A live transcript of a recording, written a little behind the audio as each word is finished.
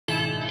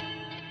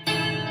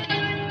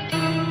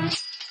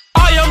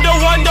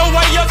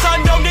your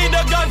son don't need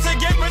a gun to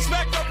get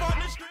respect up on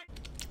the street.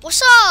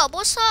 What's up?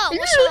 What's up?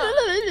 What's up?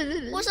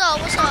 What's up?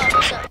 What's up?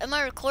 What's up? Am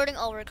I recording?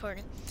 Oh,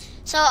 recording.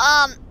 So,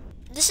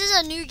 this is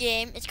a new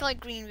game. It's called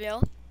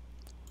Greenville.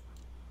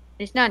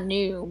 It's not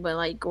new, but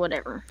like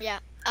whatever. Yeah,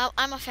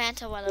 I'm a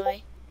Fanta, by the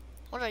way.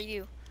 What are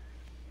you?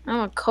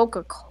 I'm a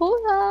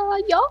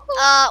Coca-Cola, yo.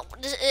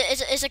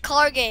 It's a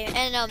car game,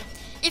 and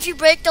if you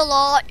break the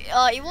law,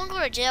 you won't go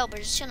to jail, but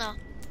you're just gonna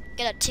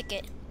get a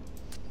ticket.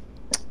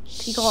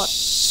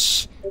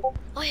 Shh.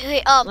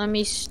 Wait, let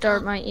me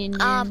start my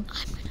engine. I'm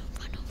gonna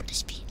run over the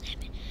speed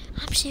limit.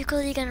 I'm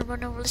secretly gonna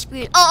run over the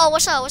speed. Oh,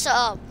 what's up? What's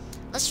up?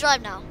 Let's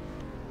drive now.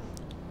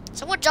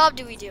 So, what job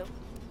do we do?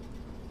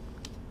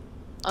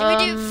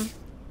 Oh,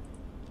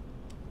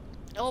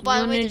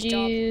 by the way, this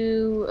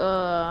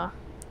job.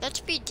 Let's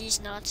beat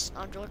these nuts.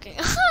 I'm joking.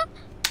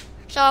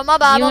 Sorry, my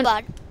bad, my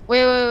bad.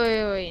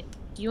 Wait.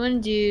 Do you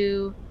want to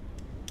do,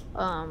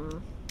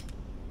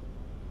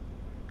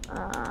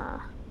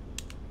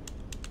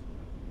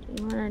 do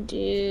you want to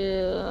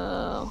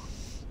do,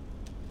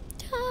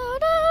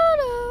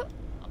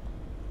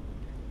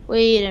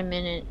 wait a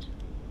minute.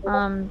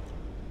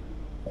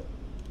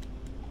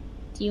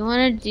 Do you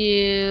want to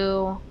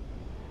do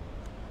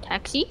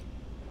taxi?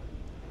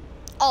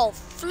 Oh,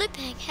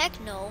 flipping heck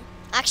no.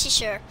 Actually,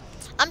 sure.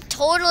 I'm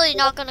totally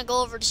not gonna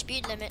go over the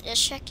speed limit.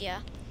 Just check,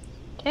 yeah.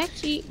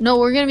 Taxi? No,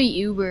 we're gonna be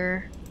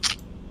Uber.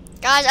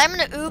 Guys, I'm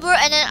gonna Uber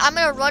and then I'm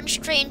gonna run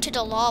straight into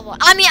the lava.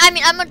 I mean, I'm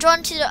gonna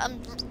run to the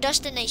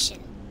destination.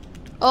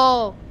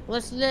 Oh,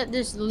 let's let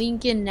this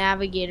Lincoln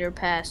Navigator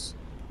pass.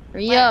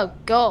 Hurry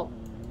up, go.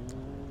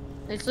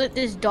 Let's let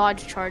this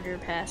Dodge Charger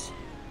pass.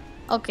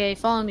 Okay,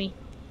 follow me.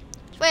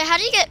 Wait, how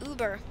do you get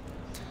Uber?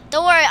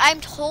 Don't worry,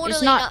 I'm totally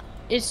it's not.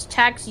 It's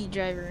taxi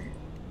driver,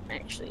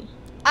 actually.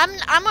 I'm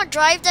gonna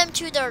drive them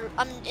to the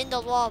in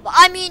the lava.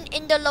 I mean,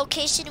 in the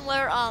location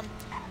where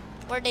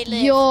they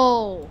live.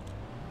 Yo,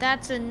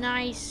 that's a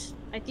nice.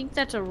 I think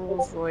that's a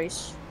Rolls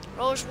Royce.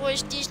 Rolls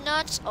Royce, these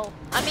nuts. Oh,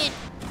 I mean,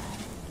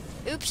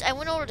 oops, I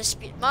went over the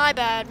speed. My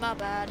bad, my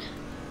bad.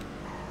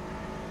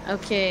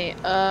 Okay.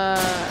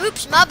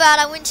 Oops, my bad.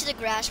 I went to the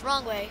grass.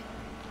 Wrong way.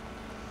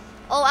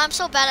 Oh, I'm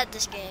so bad at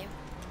this game.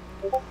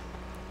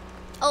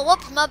 Oh,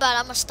 whoops, my bad.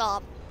 I'm gonna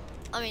stop.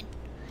 I mean.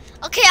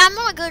 Okay, I'm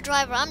not a good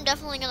driver. I'm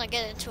definitely gonna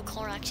get into a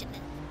car accident.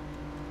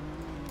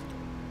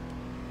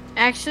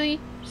 Actually,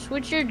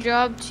 switch your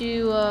job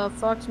to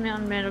Fox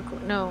Mountain Medical.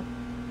 No.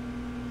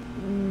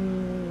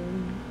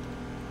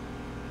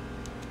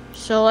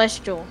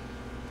 Celestial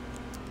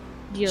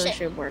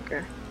dealership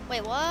worker.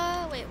 Wait,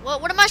 what? Wait,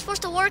 what am I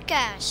supposed to work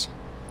as?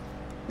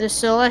 The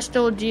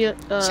Celestial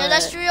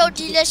Celestial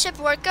dealership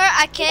worker.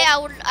 Okay,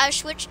 I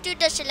switch to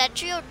the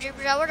Celestial.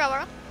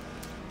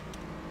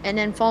 And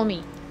then follow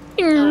me.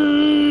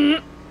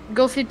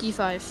 Go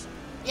 55.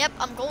 Yep,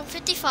 I'm going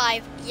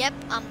 55. Yep,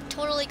 I'm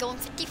totally going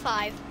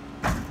 55.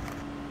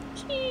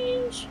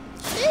 Sheesh.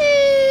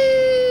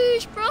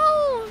 Sheesh,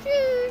 bro.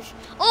 Sheesh.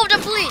 Oh, the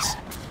police.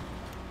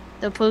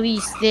 The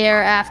police,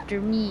 they're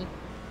after me.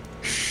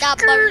 That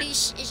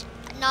police is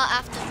not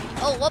after me.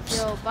 Oh, whoops.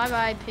 Yo,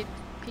 bye-bye, Peter.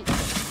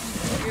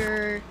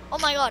 Oh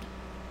my god.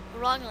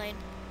 Wrong lane.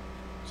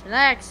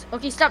 Relax.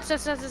 Okay, stop.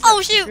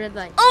 Oh, shoot. Red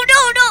light. Oh, no.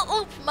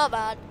 Oh, my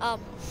bad.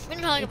 We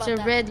didn't talk about that.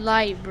 It's a red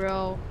light,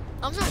 bro.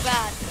 I'm so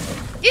bad.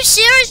 You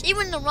serious? You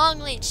went in the wrong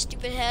lane,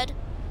 stupid head.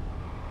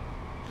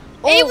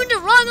 Oh. Hey, you went in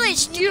the wrong lane,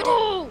 stupid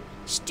Yo.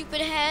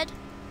 Stupid head.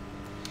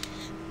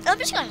 I'm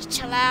just gonna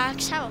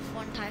chillax, have a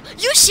fun time.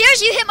 You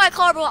serious? You hit my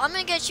car, bro. I'm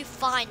gonna get you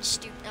fined,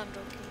 stupid. I'm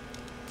joking.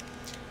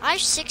 I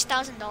have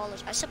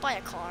 $6,000. I should buy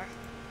a car.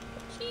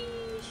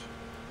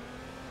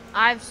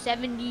 I have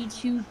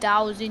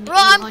 72,000. Bro,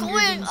 I'm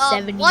going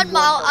 1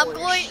 mile. I'm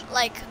going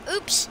like,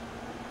 oops.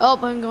 Oh,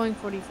 I'm going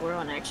 44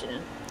 on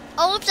accident.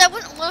 Oh, oops! I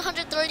went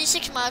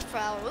 136 miles per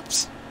hour.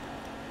 Oops.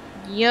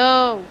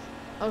 Yo.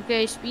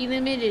 Okay, speed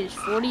limit is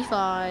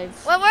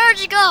 45. Well, where'd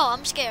you go?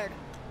 I'm scared.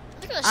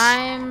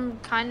 I'm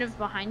kind of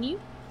behind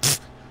you.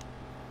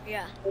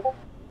 Yeah. I'm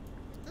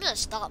gonna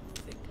stop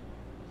moving.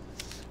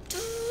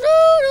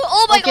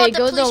 Oh my god,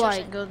 go to the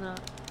light. Go to the light.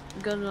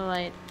 Go to the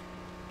light.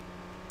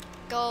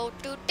 Go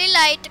to the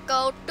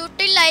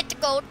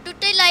light. Go to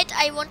the light.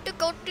 I want to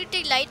go to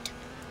the light.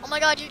 Oh my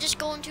god, you're just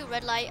going to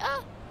red light.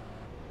 Ah.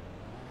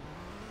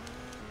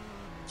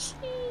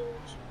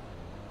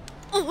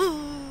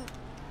 Ooh,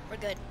 we're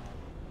good.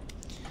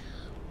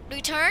 Do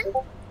we turn?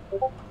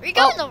 Are you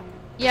going the?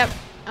 Yep.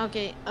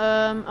 Okay.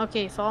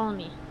 Okay. Follow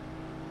me.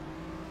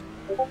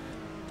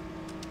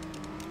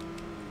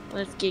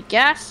 Let's get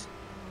gas.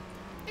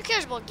 Who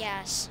cares about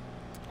gas?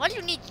 Why do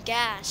you need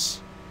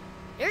gas?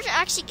 There's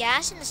actually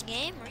gas in this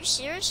game? Are you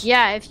serious?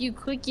 Yeah. If you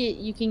click it,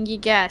 you can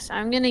get gas.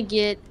 I'm gonna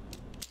get.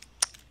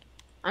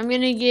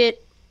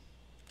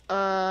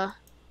 Oh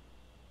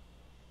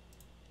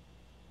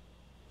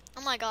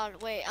my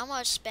god, wait, I'm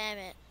gonna spam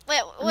it.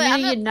 Wait,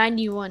 I'm gonna get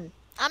 91.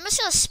 I'm just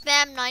gonna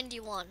spam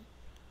 91.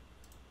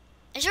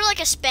 Is there like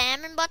a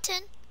spamming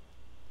button?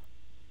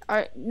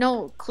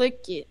 No,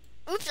 click it.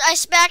 Oops, I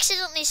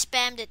accidentally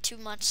spammed it too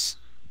much.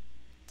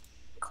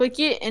 click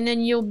it, and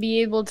then you'll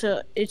be able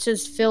to. It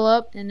says fill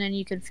up, and then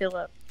you can fill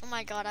up. Oh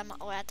my god, I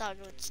thought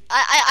it was.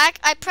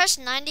 I pressed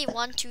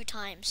 91 2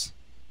 times.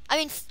 I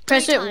mean,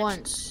 Press it times.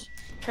 once.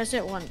 Press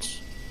it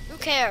once. Who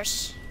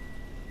cares?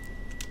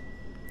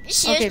 You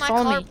serious?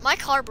 Okay, My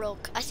car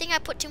broke. I think I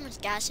put too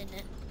much gas in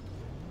it.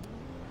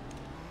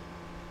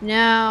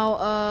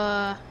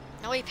 Now,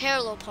 Now we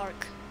parallel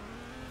park.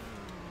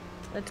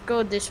 let's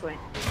go this way.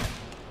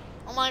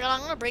 Oh my god,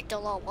 I'm gonna break the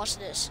law. Watch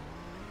this.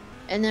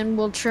 And then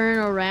we'll turn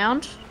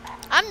around.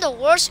 I'm the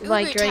worst Uber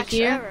Like right taxi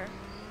here? ever.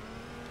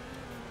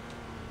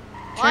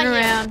 Turn Why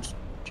around.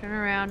 Turn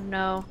around.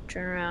 No,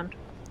 turn around.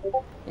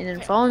 And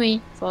then follow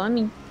me. Follow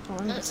me.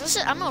 Follow me.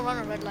 I'm gonna run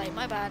a red light.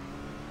 My bad.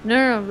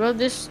 No,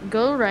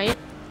 go right,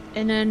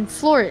 and then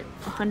floor it.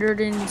 100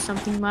 and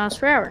something miles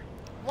per hour.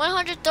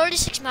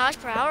 136 miles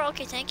per hour.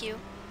 Okay, thank you.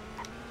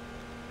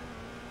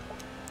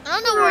 I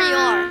don't know where you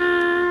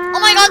are. Oh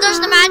my god, there's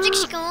the magic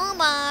school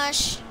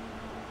bus.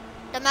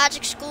 The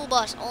magic school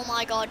bus. Oh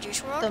my god, you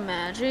sure? The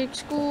magic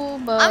school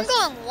bus. I'm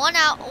going 1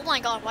 out. Oh my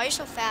god, why are you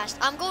so fast?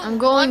 I'm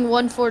going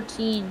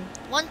 114.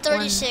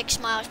 136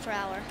 miles per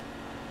hour.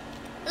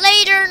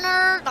 Later,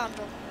 nerd. No, I'm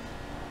joking.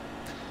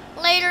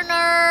 Later,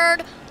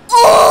 nerd.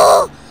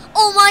 Oh!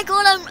 Oh my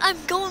god, I'm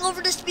going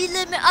over the speed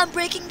limit. I'm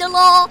breaking the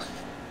law.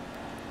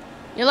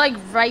 You're like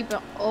right,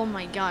 but oh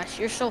my gosh,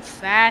 you're so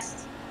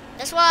fast.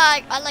 That's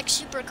why I like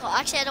supercar.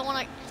 Actually, I don't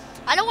want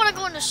to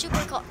go in the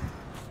supercar.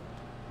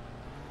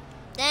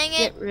 Dang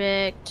it. Get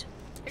wrecked.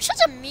 You're such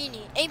a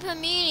meanie. Ape a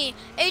meanie.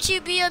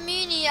 H-U-B a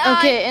meanie.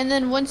 Okay, and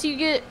then once you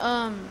get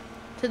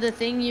to the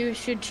thing, you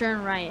should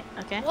turn right,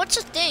 okay? What's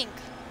the thing?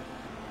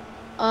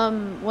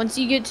 Once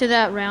you get to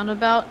that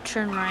roundabout,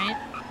 turn right,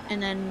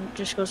 and then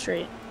just go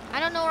straight. I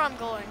don't know where I'm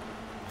going.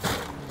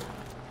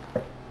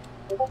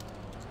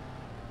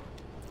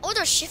 Oh,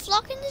 there's shift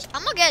lock in this?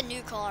 I'm gonna get a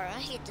new car. I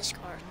hate this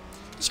car.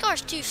 This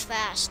car's too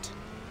fast.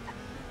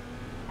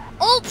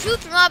 Oh,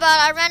 poop, my bad.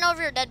 I ran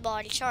over your dead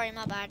body. Sorry,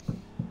 my bad.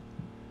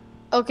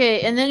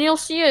 Okay, and then you'll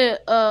see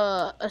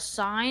a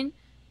sign.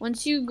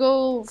 Once you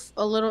go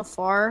a little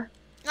far,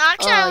 No,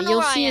 actually, I don't know you'll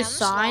where I see am. a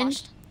sign.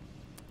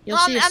 You'll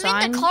No, see a sign.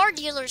 I'm in the car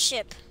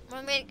dealership.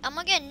 I'm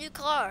gonna get a new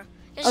car.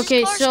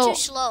 Okay, this car's so too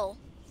slow.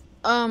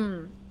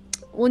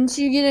 Once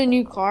you get a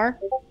new car,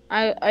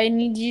 I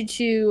need you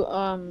to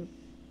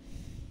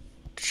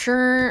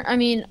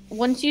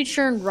once you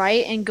turn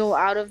right and go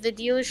out of the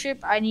dealership,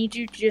 I need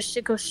you just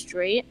to go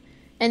straight.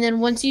 And then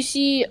once you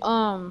see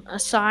a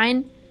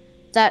sign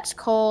that's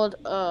called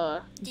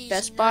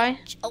Best Buy.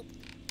 Oh.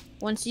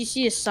 Once you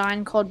see a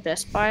sign called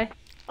Best Buy,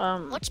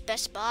 What's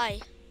Best Buy?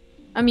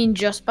 I mean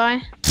Just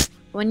Buy.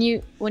 When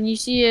you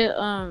see it,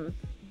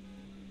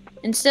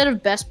 instead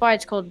of Best Buy,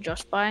 it's called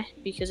Just Buy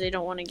because they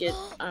don't want to get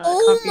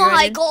Oh my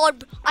copyrighted.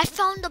 god! I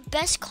found the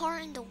best car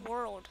in the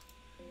world.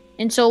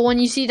 And so when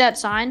you see that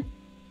sign,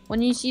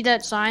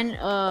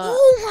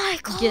 oh my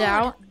god! get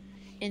out,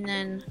 and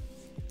then.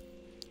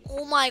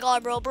 Oh my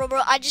god, bro!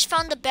 I just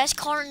found the best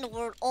car in the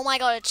world. Oh my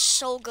god, it's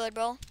so good,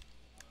 bro.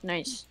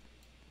 Nice.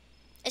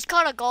 It's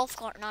called a golf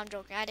cart. No, I'm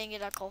joking. I didn't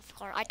get a golf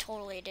cart. I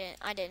totally didn't.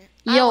 I didn't.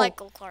 I Yo, don't like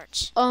golf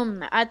carts.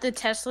 At the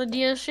Tesla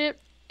dealership,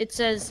 it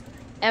says,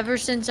 ever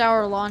since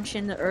our launch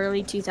in the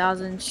early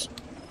 2000s,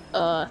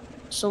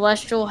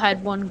 Celestial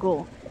had one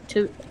goal: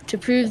 to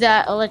prove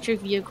that electric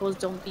vehicles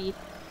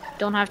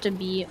don't have to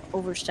be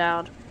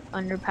overstyled,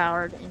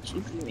 underpowered, and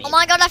cheaply made. Oh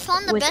my god, I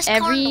found the With best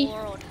car in the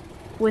world.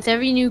 With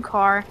every new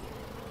car,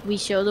 we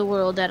show the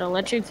world that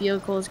electric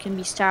vehicles can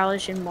be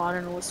stylish and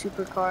modern with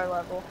supercar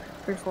level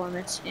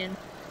performance and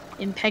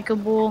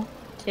impeccable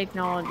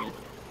technology,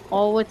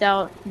 all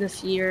without the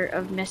fear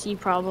of messy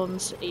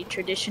problems a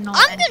traditional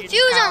I'm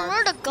confused on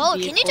where to go.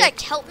 Can you vehicle like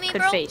help me,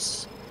 could bro?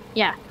 face.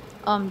 Yeah.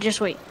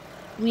 Just wait.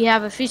 We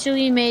have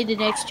officially made the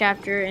next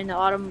chapter in the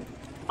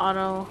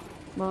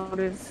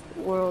automotive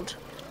world,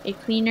 a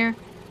cleaner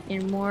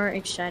and more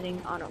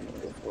exciting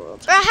automotive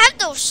world. Bro, I have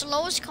the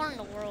slowest car in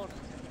the world.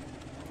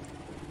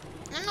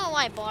 I don't know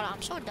why I bought it.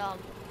 I'm so dumb.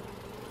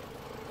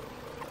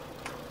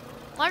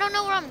 I don't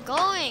know where I'm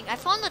going. I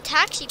found the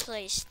taxi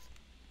place.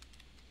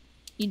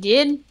 You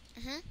did?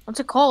 What's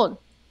it called?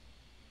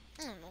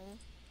 I don't know.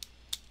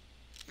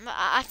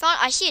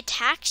 I see a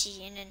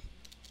taxi and then.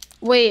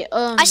 Wait,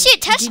 I see a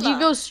Tesla. Did you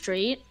go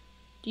straight?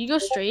 Did you go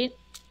straight?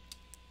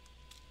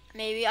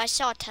 Maybe I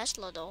saw a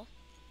Tesla though.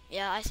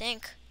 Yeah, I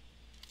think.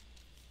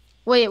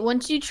 Wait,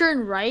 once you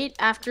turn right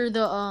after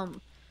the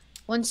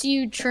once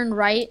you turn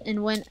right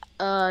and went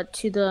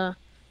to the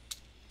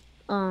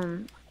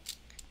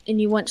and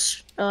you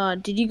went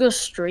did you go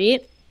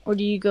straight or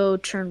did you go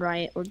turn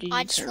right or did you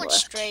I just turn went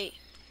left? straight.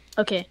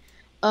 Okay.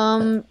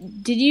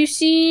 Did you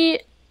see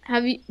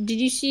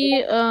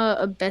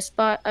a Best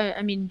Buy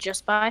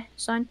Just Buy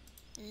sign?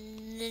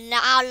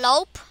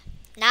 Nope.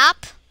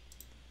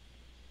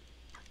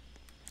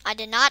 I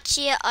did not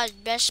see a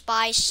Best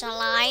Buy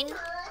sign.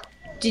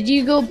 Did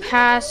you go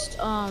past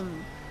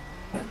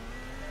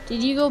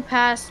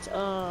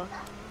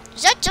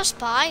Is that Just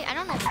Buy? I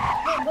don't know.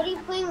 Wait, what are you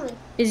playing with?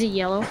 is it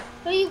yellow?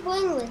 What are you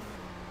playing with?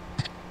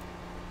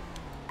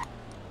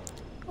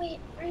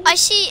 I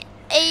see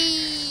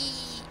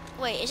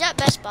a... Wait, is that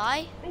Best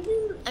Buy?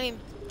 I mean,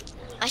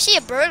 I see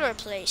a burger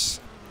place.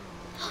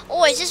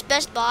 Oh, is this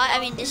Best Buy? I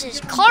mean, this is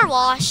car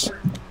wash.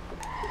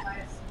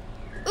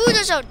 Ooh,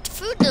 there's a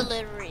food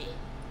delivery.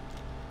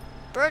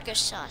 Burger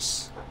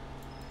sauce.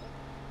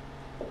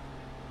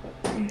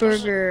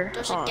 Burger.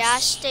 There's a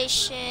gas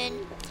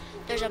station.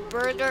 There's a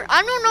burger.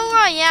 I don't know where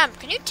I am.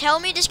 Can you tell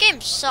me? This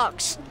game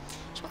sucks.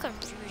 So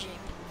confusing.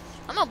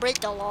 I'm gonna break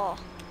the law.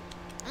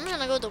 I'm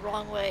gonna go the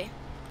wrong way.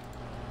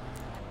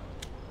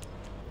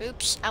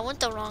 Oops, I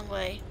went the wrong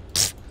way.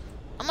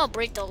 I'm gonna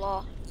break the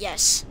law.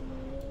 Yes.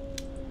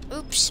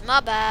 Oops, my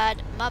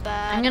bad. My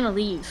bad. I'm gonna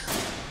leave.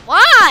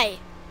 Why?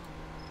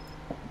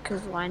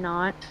 Because why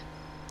not?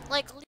 Like.